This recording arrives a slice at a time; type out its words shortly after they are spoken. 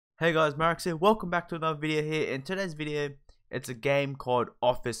Hey guys, Myerax here. Welcome back to another video here. In today's video, it's a game called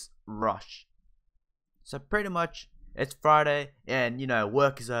Office Rush. So pretty much, it's Friday and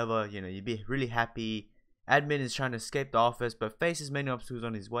work is over. You'd be really happy. Admin is trying to escape the office but faces many obstacles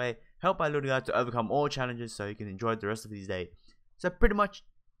on his way. Helped by little guy to overcome all challenges so he can enjoy the rest of his day. So pretty much,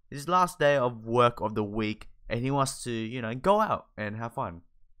 it's his last day of work of the week and he wants to, go out and have fun.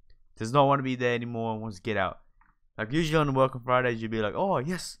 Does not want to be there anymore and wants to get out. Like usually on work on Fridays, you'd be like, oh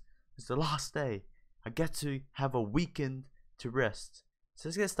yes, it's the last day. I get to have a weekend to rest. So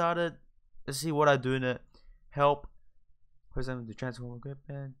let's get started. Let's see what I do in it. Help. For example, to transform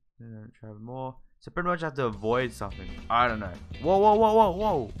equipment. Travel more. So pretty much I have to avoid something. I don't know. Whoa, whoa, whoa, whoa,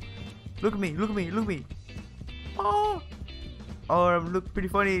 whoa. Look at me, look at me, look at me. Oh, I look pretty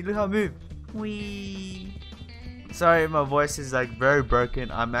funny. Look how I move. Wee. Sorry, my voice is like very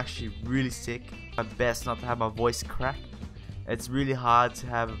broken. I'm actually really sick. My best not to have my voice crack. It's really hard to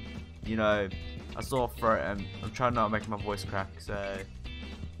have, a sore throat, and I'm trying not to make my voice crack. So,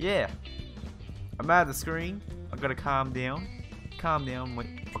 yeah. I'm out of the screen. I gotta calm down. Calm down.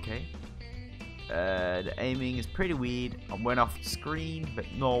 Wait. Okay. The aiming is pretty weird. I went off the screen, but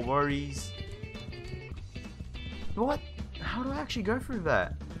no worries. What? How do I actually go through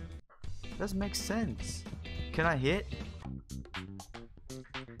that? Doesn't make sense. Can I hit?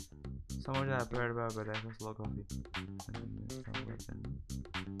 Someone that I've heard about, but I just log coffee.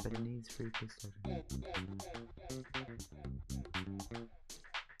 But it needs free pistol.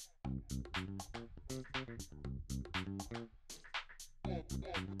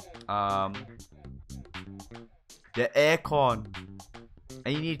 The aircon.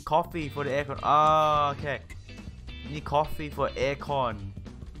 And you need coffee for the aircon. Ah, okay. You need coffee for aircon.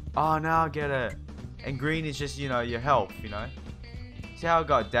 Oh, now I get it. And green is just, your health, See how I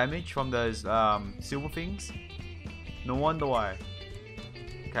got damage from those silver things? No wonder why.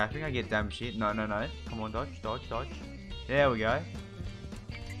 Okay, I think I get damage here. No. Come on, dodge. There we go.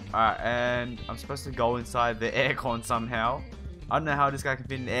 Alright, and I'm supposed to go inside the aircon somehow. I don't know how this guy can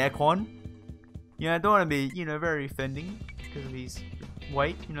fit in the aircon. I don't want to be, very offending because of his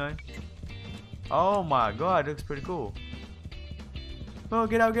weight, Oh my god, it looks pretty cool. Oh,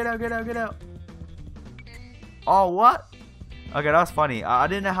 get out. Oh, what? Okay, that's funny. I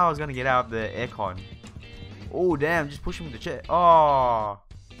didn't know how I was gonna get out of the aircon. Oh damn! Just push him with the chair. Oh,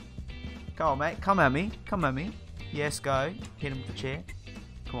 come on, mate. Come at me. Yes, go. Hit him with the chair.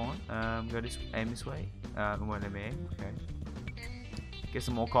 Come on. Go this. Aim this way. Won't let me aim. Okay. Get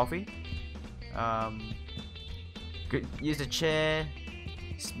some more coffee. Use the chair.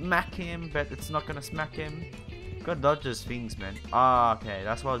 Smack him, but it's not gonna smack him. Gotta dodge those things, man. Ah, okay.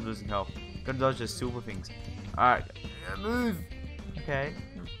 That's why I was losing health. Gotta dodge those silver things. Alright, move. Okay,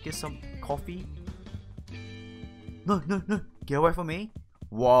 get some coffee. No. Get away from me.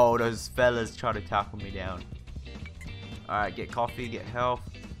 Whoa, those fellas try to tackle me down. Alright, get coffee, get health,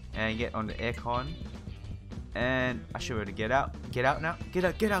 and get on the aircon. And I should be able to get out. Get out now. Get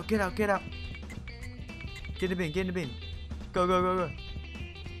out. Get in the bin. Go.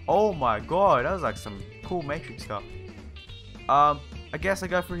 Oh my god, that was like some cool Matrix stuff. I guess I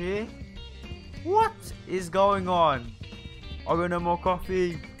go through here. What is going on? I got no more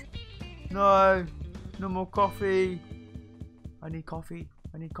coffee. No more coffee. I need coffee.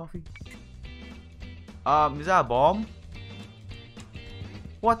 Is that a bomb?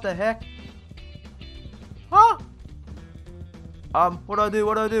 What the heck? Huh? What do I do?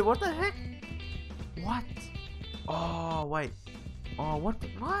 What the heck? What? Oh wait. Oh what?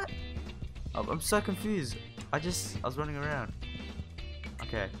 I'm so confused. I was running around.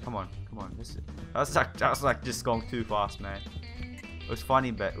 Okay, come on. I was like just going too fast, man. It was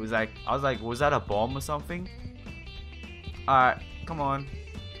funny, but it was like I was like, was that a bomb or something? Alright, come on.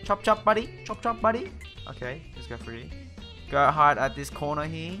 Chop, buddy. Okay, let's go through here. Go hide at this corner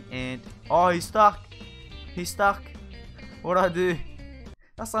here, and oh, he's stuck. What do I do?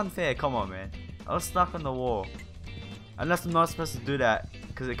 That's unfair. Come on, man. I was stuck on the wall. Unless I'm not supposed to do that,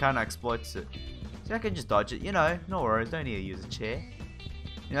 because it kind of exploits it. So I can just dodge it. No worries. Don't need to use a chair.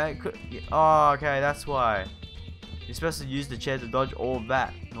 Oh, okay, that's why. You're supposed to use the chair to dodge all of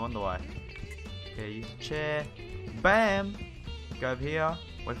that. No wonder why. Okay, use the chair. Bam! Go over here.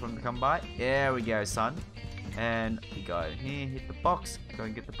 Wait for him to come by. There we go, son. And we go here, hit the box. Go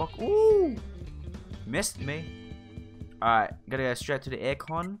and get the box. Ooh! Missed me. Alright, gotta go straight to the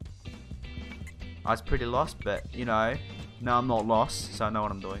aircon. I was pretty lost, but, now I'm not lost, so I know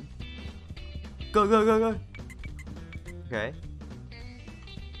what I'm doing. Go! Okay.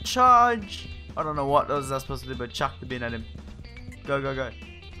 Charge! I don't know what I was supposed to do, but chuck the bin at him. Go.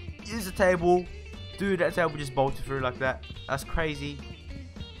 Use the table. Dude, that table just bolted through like that. That's crazy.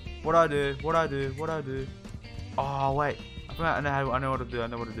 What I do? What I do? What I do? Oh wait, I know what to do. I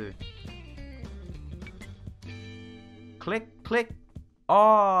know what to do. Click, click.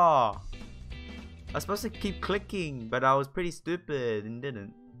 Oh, I was supposed to keep clicking, but I was pretty stupid and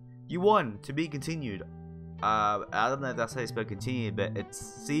didn't. You won. To be continued. I don't know if that's how you spell continue, but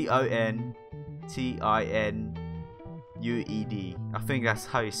it's CONTINUED. I think that's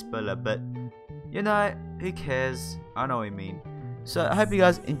how you spell it, but you know, who cares? I know what you mean. So I hope you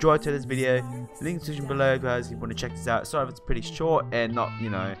guys enjoyed today's video. Link in the description below, guys, if you want to check this out. Sorry if it's pretty short and not, you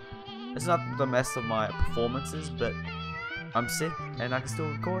know, it's not the best of my performances, but I'm sick and I can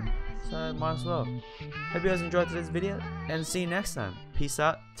still record, so might as well. Hope you guys enjoyed today's video and see you next time. Peace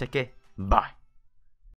out, take care, bye.